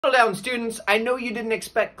Settle down, students. I know you didn't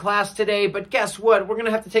expect class today, but guess what? We're going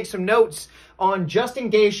to have to take some notes on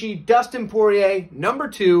Justin Gaethje, Dustin Poirier, number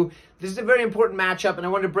 2. This is a very important matchup, and I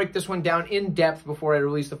wanted to break this one down in depth before I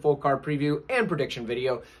release the full card preview and prediction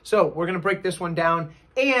video. So we're going to break this one down,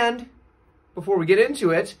 and before we get into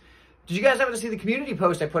it, did you guys happen to see the community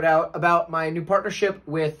post I put out about my new partnership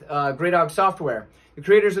with Grey Dog Software, the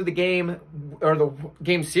creators of the game, or the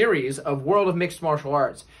game series of World of Mixed Martial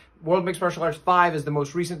Arts? World of Mixed Martial Arts 5 is the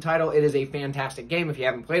most recent title. It is a fantastic game. If you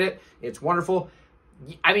haven't played it, it's wonderful.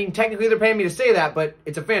 I mean, technically they're paying me to say that, but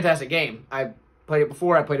it's a fantastic game. I played it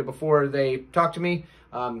before. I played it before they talked to me,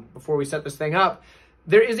 before we set this thing up.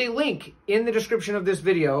 There is a link in the description of this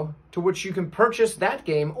video to which you can purchase that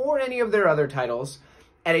game or any of their other titles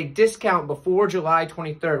at a discount before July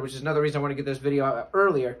 23rd, which is another reason I want to get this video out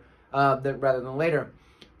earlier rather than later.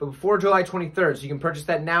 But before July 23rd, so you can purchase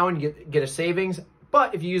that now and get a savings.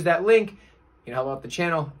 But if you use that link, you can help out the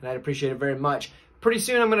channel, and I'd appreciate it very much. Pretty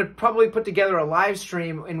soon, I'm going to probably put together a live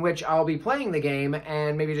stream in which I'll be playing the game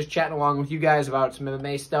and maybe just chatting along with you guys about some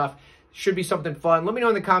MMA stuff. Should be something fun. Let me know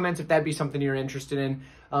in the comments if that'd be something you're interested in.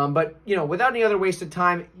 But, you know, without any other wasted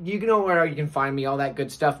time, you know where you can find me, all that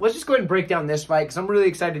good stuff. Let's just go ahead and break down this fight because I'm really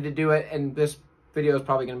excited to do it, and this video is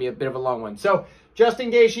probably going to be a bit of a long one. So, Justin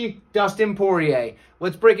Gaethje, Dustin Poirier.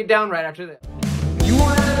 Let's break it down right after this. You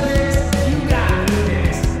want to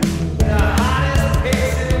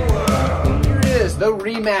the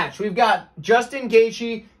rematch. We've got Justin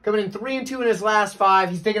Gaethje coming in 3-2 in his last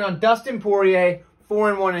 5. He's taking on Dustin Poirier,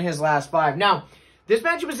 4-1 in his last 5. Now, this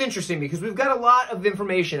matchup is interesting because we've got a lot of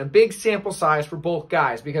information, a big sample size for both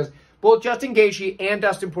guys, because both Justin Gaethje and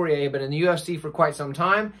Dustin Poirier have been in the UFC for quite some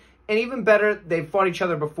time, and even better, they've fought each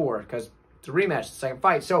other before because it's a rematch, the second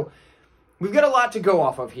fight. So we've got a lot to go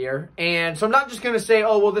off of here, and so I'm not just going to say,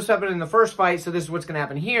 oh, well, this happened in the first fight, so this is what's going to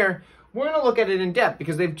happen here. We're going to look at it in depth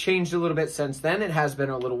because they've changed a little bit since then. It has been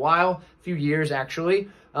a little while, a few years actually.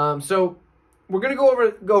 So we're going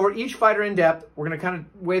to go over each fighter in depth. We're going to kind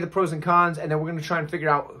of weigh the pros and cons, and then we're going to try and figure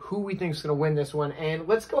out who we think is going to win this one. And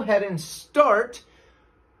let's go ahead and start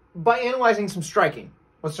by analyzing some striking.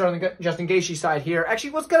 Let's start on the Justin Gaethje side here. Actually,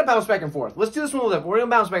 let's kind of bounce back and forth. Let's do this one a little bit. We're going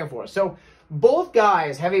to bounce back and forth. So both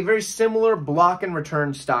guys have a very similar block and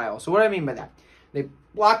return style. So what do I mean by that? They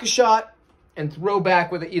block a shot and throw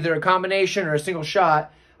back with either a combination or a single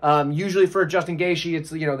shot. Usually for Justin Gaethje,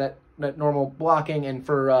 it's, you know, that normal blocking, and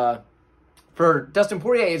for Dustin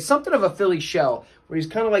Poirier, it's something of a Philly shell, where he's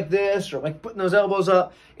kind of like this, or like putting those elbows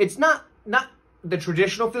up. It's not the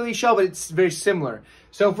traditional Philly shell, but it's very similar.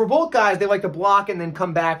 So for both guys, they like to block and then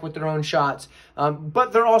come back with their own shots.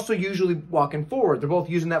 But they're also usually walking forward. They're both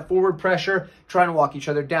using that forward pressure, trying to walk each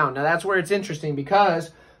other down. Now that's where it's interesting,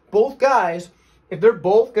 because both guys, if they're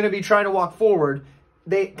both going to be trying to walk forward,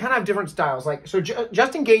 they kind of have different styles. Like, so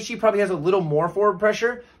Justin Gaethje probably has a little more forward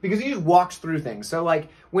pressure because he just walks through things. So like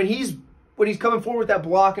when he's coming forward with that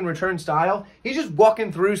block and return style, he's just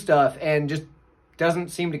walking through stuff and just doesn't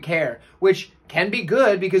seem to care, which can be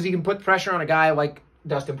good because he can put pressure on a guy like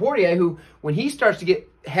Dustin Poirier, who when he starts to get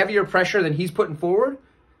heavier pressure than he's putting forward,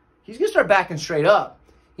 he's going to start backing straight up.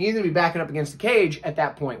 He's going to be backing up against the cage at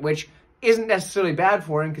that point, which isn't necessarily bad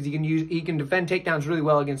for him because he can defend takedowns really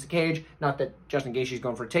well against the cage. Not that Justin Gaethje is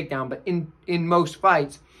going for a takedown, but in most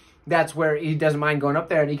fights, that's where he doesn't mind going up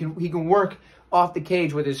there, and he can work off the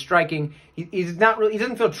cage with his striking. He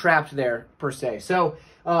doesn't feel trapped there per se. So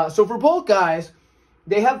for both guys,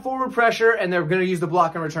 they have forward pressure and they're going to use the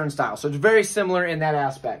block and return style. So it's very similar in that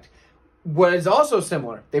aspect. What is also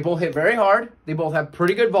similar, they both hit very hard. They both have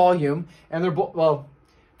pretty good volume, and they're both, well,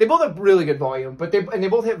 they both have really good volume, but they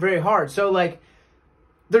both hit very hard. So, like,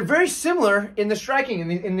 they're very similar in the striking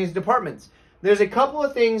in these departments. There's a couple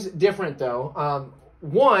of things different, though.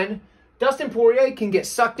 One, Dustin Poirier can get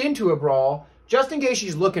sucked into a brawl. Justin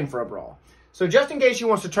Gaethje's looking for a brawl. So Justin Gaethje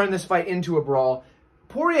wants to turn this fight into a brawl.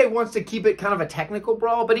 Poirier wants to keep it kind of a technical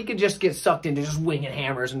brawl, but he could just get sucked into just winging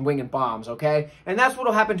hammers and winging bombs, okay? And that's what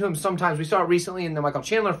will happen to him sometimes. We saw it recently in the Michael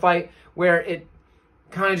Chandler fight where it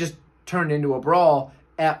kind of just turned into a brawl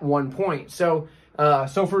at one point. So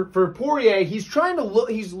for Poirier,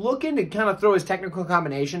 he's looking to kind of throw his technical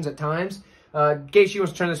combinations at times. Gaethje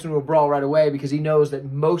wants to turn this into a brawl right away because he knows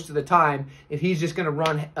that most of the time, if he's just going to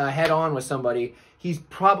run head on with somebody, he's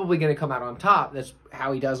probably going to come out on top. That's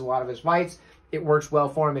how he does a lot of his fights. It works well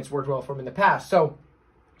for him. It's worked well for him in the past. So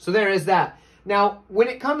there is that. Now, when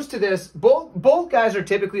it comes to this, both guys are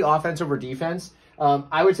typically offense over defense.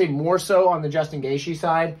 I would say more so on the Justin Gaethje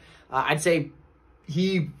side. I'd say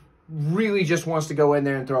he really just wants to go in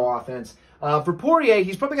there and throw offense. For Poirier,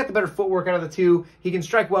 he's probably got the better footwork out of the two. He can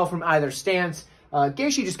strike well from either stance.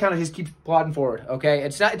 Gaethje just kind of keeps plodding forward, okay?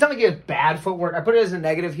 It's not like he has bad footwork. I put it as a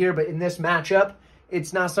negative here, but in this matchup,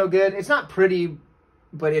 it's not so good. It's not pretty,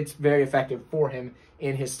 but it's very effective for him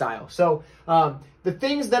in his style. So the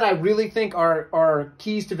things that I really think are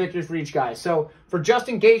keys to victory for each guy. So for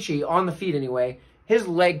Justin Gaethje, on the feet anyway, his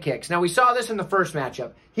leg kicks. Now, we saw this in the first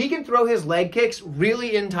matchup. He can throw his leg kicks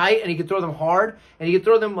really in tight, and he can throw them hard, and he can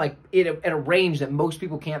throw them like at a range that most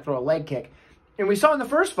people can't throw a leg kick. And we saw in the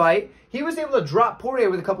first fight, he was able to drop Poirier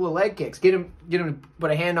with a couple of leg kicks, get him to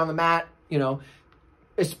put a hand on the mat, you know,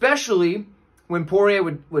 especially when Poirier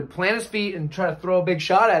would plant his feet and try to throw a big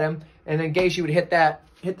shot at him, and then Gaethje would hit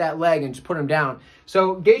that leg and just put him down.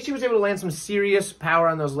 So Gaethje was able to land some serious power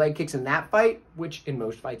on those leg kicks in that fight, which in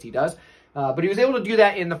most fights he does. But he was able to do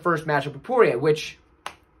that in the first matchup with Poirier, which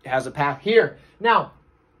has a path here. Now,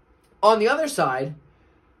 on the other side,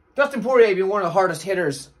 Dustin Poirier being one of the hardest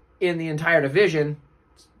hitters in the entire division,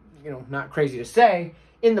 you know, not crazy to say,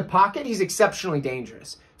 in the pocket, he's exceptionally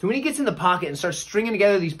dangerous. So when he gets in the pocket and starts stringing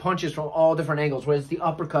together these punches from all different angles, whether it's the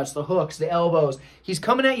uppercuts, the hooks, the elbows, he's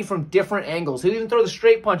coming at you from different angles. He'll even throw the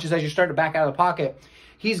straight punches as you start to back out of the pocket.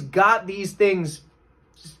 He's got these things,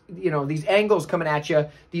 you know, these angles coming at you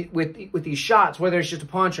with these shots, whether it's just a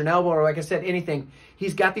punch or an elbow or, like I said, anything.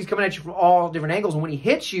 He's got these coming at you from all different angles. And when he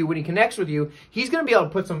hits you, when he connects with you, he's going to be able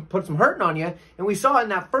to put some hurting on you. And we saw in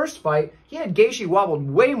that first fight, he had Gaethje wobbled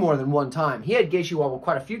way more than one time. He had Gaethje wobbled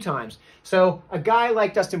quite a few times. So a guy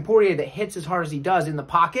like Dustin Poirier that hits as hard as he does in the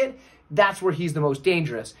pocket, that's where he's the most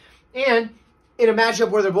dangerous. And in a matchup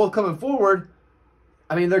where they're both coming forward,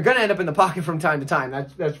 I mean, they're going to end up in the pocket from time to time.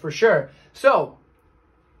 That's for sure. So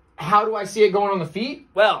how do I see it going on the feet?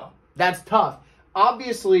 Well, that's tough.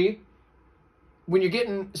 Obviously, when you're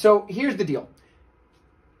getting... So here's the deal.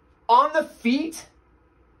 On the feet,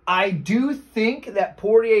 I do think that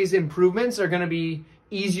Poirier's improvements are going to be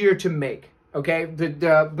easier to make, okay,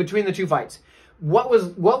 between the two fights. What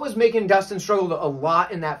was making Dustin struggle a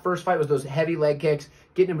lot in that first fight was those heavy leg kicks,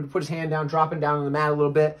 getting him to put his hand down, dropping down on the mat a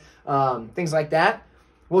little bit, things like that.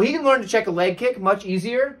 Well, he can learn to check a leg kick much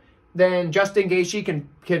easier than Justin Gaethje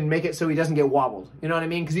can make it so he doesn't get wobbled. You know what I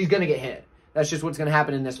mean? Because he's going to get hit. That's just what's going to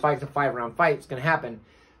happen in this fight. It's a 5-round fight. It's going to happen.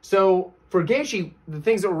 So for Gaethje, the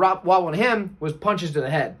things that were wobbling him was punches to the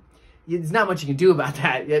head. There's not much you can do about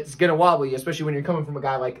that. It's going to wobble you, especially when you're coming from a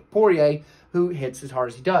guy like Poirier who hits as hard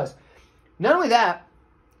as he does. Not only that,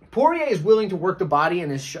 Poirier is willing to work the body in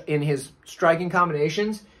his striking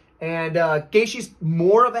combinations, and Gaethje's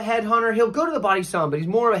more of a headhunter. He'll go to the body some, but he's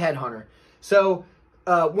more of a headhunter. So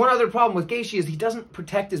one other problem with Gaethje is he doesn't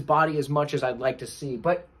protect his body as much as I'd like to see.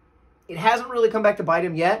 But it hasn't really come back to bite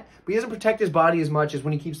him yet. But he doesn't protect his body as much as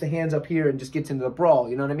when he keeps the hands up here and just gets into the brawl.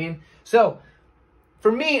 You know what I mean? So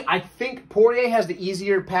for me, I think Poirier has the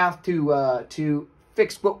easier path to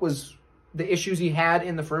fix what was the issues he had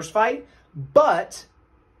in the first fight. But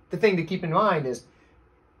the thing to keep in mind is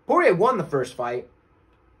Poirier won the first fight.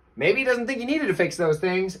 Maybe he doesn't think he needed to fix those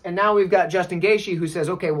things. And now we've got Justin Gaethje who says,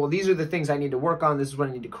 okay, well, these are the things I need to work on. This is what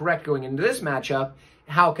I need to correct going into this matchup.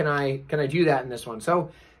 How can I do that in this one?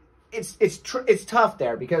 So it's tough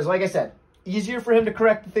there because, like I said, easier for him to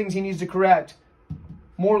correct the things he needs to correct.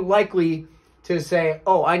 More likely to say,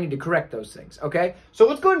 oh, I need to correct those things, okay? So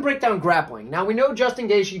let's go ahead and break down grappling. Now, we know Justin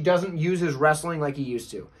Gaethje doesn't use his wrestling like he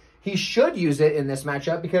used to. He should use it in this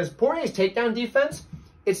matchup because Poirier's takedown defense,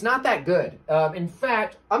 it's not that good. In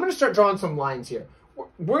fact, I'm going to start drawing some lines here.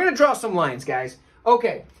 We're going to draw some lines, guys.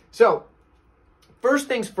 Okay, so first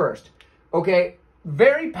things first. Okay,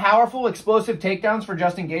 very powerful, explosive takedowns for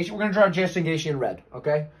Justin Gaethje. We're going to draw Justin Gaethje in red,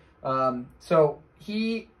 okay? So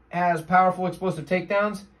he has powerful, explosive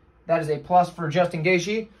takedowns. That is a plus for Justin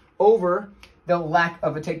Gaethje over the lack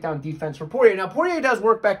of a takedown defense for Poirier. Now, Poirier does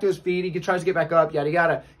work back to his feet. He tries to get back up, yada,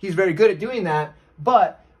 yada. He's very good at doing that,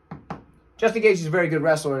 but Justin Gaethje is a very good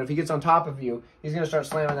wrestler, and if he gets on top of you, he's going to start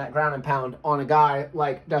slamming that ground and pound on a guy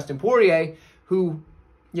like Dustin Poirier, who,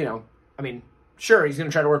 you know, I mean, sure, he's going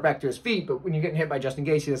to try to work back to his feet, but when you're getting hit by Justin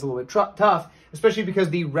Gaethje, that's a little bit tough, especially because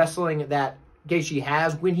the wrestling that Gaethje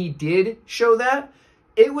has, when he did show that,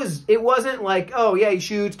 it wasn't like, oh, yeah, he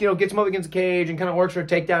shoots, you know, gets him up against the cage and kind of works for a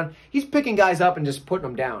takedown. He's picking guys up and just putting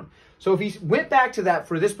them down. So if he went back to that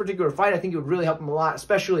for this particular fight, I think it would really help him a lot,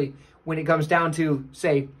 especially when it comes down to,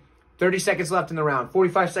 say, 30 seconds left in the round,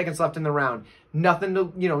 45 seconds left in the round. Nothing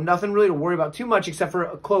really to worry about too much except for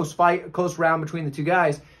a close fight, a close round between the two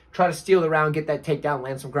guys. Try to steal the round, get that takedown,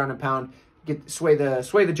 land some ground and pound, sway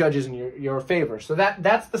the judges in your favor. So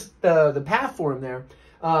that's the path for him there.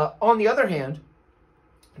 On the other hand,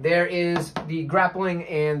 there is the grappling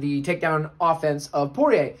and the takedown offense of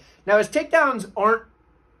Poirier. Now, his takedowns aren't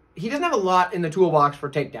he doesn't have a lot in the toolbox for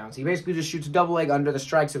takedowns. He basically just shoots a double leg under the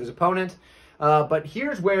strikes of his opponent. But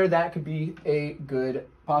here's where that could be a good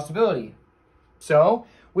possibility. So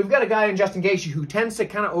we've got a guy in Justin Gaethje who tends to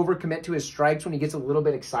kind of overcommit to his strikes when he gets a little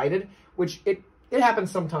bit excited, which it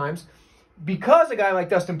happens sometimes. Because a guy like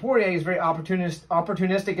Dustin Poirier is very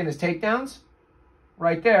opportunistic in his takedowns,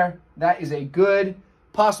 right there, that is a good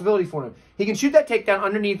possibility for him. He can shoot that takedown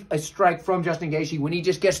underneath a strike from Justin Gaethje when he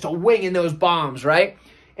just gets to winging those bombs, right?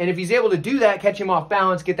 And if he's able to do that, catch him off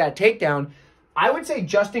balance, get that takedown, I would say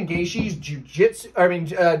Dustin Poirier's jiu-jitsu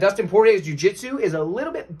is a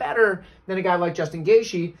little bit better than a guy like Justin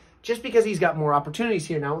Gaethje just because he's got more opportunities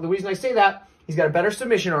here. Now, the reason I say that, he's got a better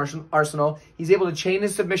submission arsenal. He's able to chain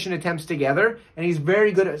his submission attempts together, and he's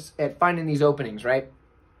very good at finding these openings, right?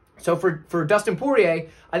 So for Dustin Poirier,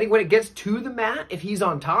 I think when it gets to the mat, if he's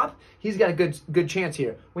on top, he's got a good chance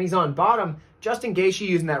here. When he's on bottom, Justin Gaethje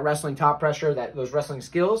using that wrestling top pressure, those wrestling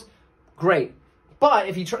skills, great. But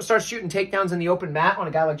if he starts shooting takedowns in the open mat on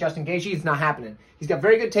a guy like Justin Gaethje, it's not happening. He's got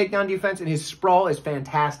very good takedown defense, and his sprawl is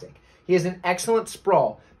fantastic. He has an excellent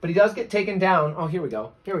sprawl, but he does get taken down. Oh, here we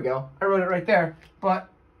go. Here we go. I wrote it right there, but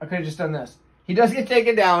I could have just done this. He does get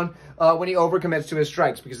taken down when he overcommits to his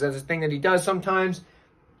strikes because that's a thing that he does sometimes.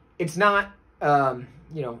 It's not,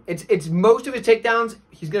 it's most of his takedowns,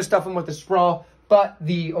 he's going to stuff them with the sprawl, but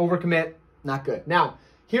the overcommit, not good. Now,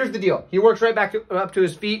 here's the deal. He works right back up to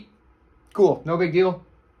his feet. Cool, no big deal.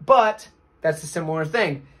 But that's a similar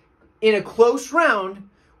thing. In a close round,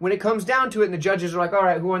 when it comes down to it and the judges are like, all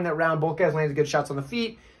right, who won that round? Both guys landed good shots on the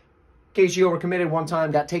feet. Gaethje overcommitted one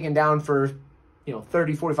time, got taken down for,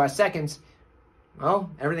 30, 45 seconds.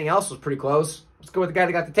 Well, everything else was pretty close. Let's go with the guy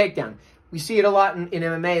that got the takedown. We see it a lot in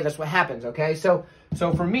MMA. That's what happens, okay? So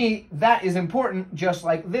for me, that is important, just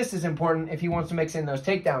like this is important if he wants to mix in those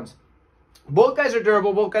takedowns. Both guys are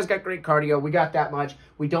durable. Both guys got great cardio. We got that much.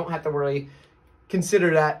 We don't have to really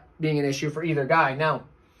consider that being an issue for either guy. Now,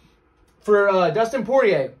 for Dustin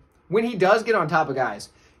Poirier, when he does get on top of guys,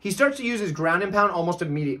 he starts to use his ground and pound almost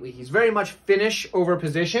immediately. He's very much finish over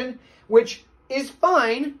position, which is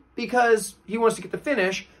fine because he wants to get the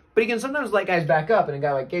finish, but he can sometimes let guys back up, and a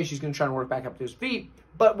guy like Gaethje is going to try and work back up to his feet.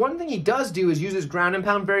 But one thing he does do is use his ground and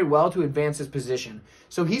pound very well to advance his position.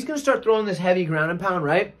 So he's going to start throwing this heavy ground and pound,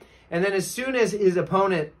 right? And then as soon as his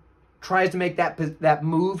opponent tries to make that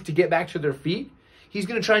move to get back to their feet, he's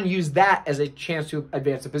going to try and use that as a chance to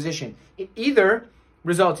advance the position. It either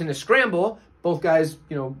results in a scramble, both guys,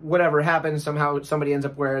 whatever happens, somehow somebody ends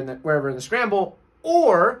up wherever in the scramble,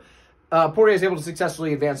 or Poirier is able to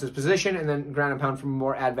successfully advance his position and then ground and pound from a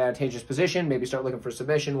more advantageous position, maybe start looking for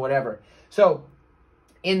submission, whatever. So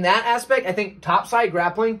in that aspect, I think topside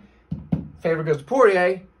grappling, favor goes to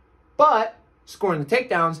Poirier, but scoring the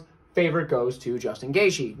takedowns, favor goes to Justin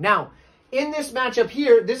Gaethje. Now, in this matchup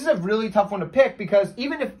here, this is a really tough one to pick because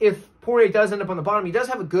even if Poirier does end up on the bottom, he does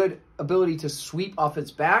have a good ability to sweep off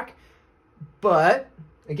its back. But,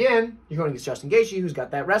 again, you're going against Justin Gaethje, who's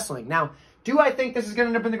got that wrestling. Now, do I think this is going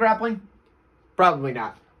to end up in the grappling? Probably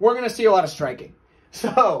not. We're going to see a lot of striking.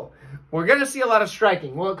 So, we're going to see a lot of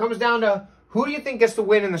striking. Well, it comes down to who do you think gets the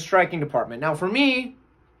win in the striking department? Now, for me,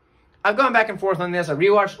 I've gone back and forth on this. I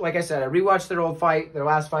rewatched, like I said, their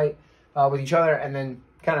last fight with each other, and then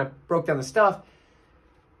kind of broke down the stuff.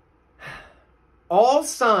 All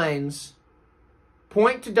signs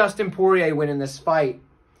point to Dustin Poirier winning this fight,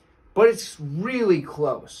 but it's really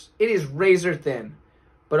close. It is razor thin,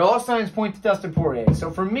 but all signs point to Dustin Poirier. So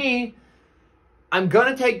for me, I'm going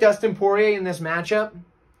to take Dustin Poirier in this matchup.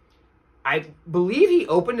 I believe he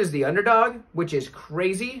opened as the underdog, which is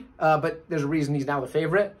crazy, but there's a reason he's now the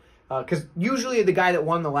favorite. Because usually the guy that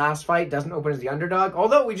won the last fight doesn't open as the underdog.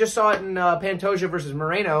 Although we just saw it in Pantoja versus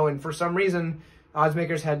Moreno, and for some reason,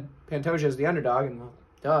 oddsmakers had Pantoja as the underdog, and well,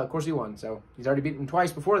 duh, of course he won. So he's already beaten him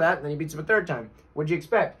twice before that, and then he beats him a third time. What'd you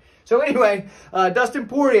expect? So anyway, Dustin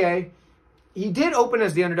Poirier, he did open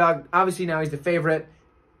as the underdog. Obviously now he's the favorite.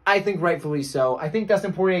 I think rightfully so. I think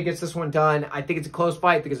Dustin Poirier gets this one done. I think it's a close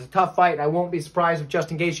fight. I think it's a tough fight. I won't be surprised if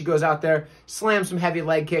Justin Gaethje goes out there, slams some heavy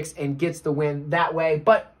leg kicks, and gets the win that way.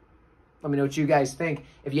 But let me know what you guys think.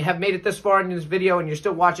 If you have made it this far in this video and you're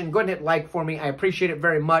still watching, go ahead and hit like for me. I appreciate it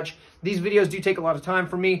very much. These videos do take a lot of time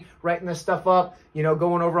for me, writing this stuff up,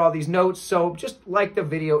 going over all these notes. So just like the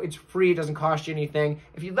video. It's free. It doesn't cost you anything.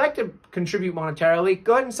 If you'd like to contribute monetarily,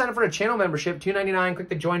 go ahead and sign up for a channel membership, $2.99. Click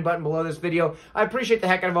the join button below this video. I appreciate the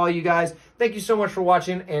heck out of all you guys. Thank you so much for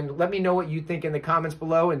watching, and let me know what you think in the comments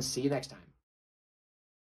below, and see you next time.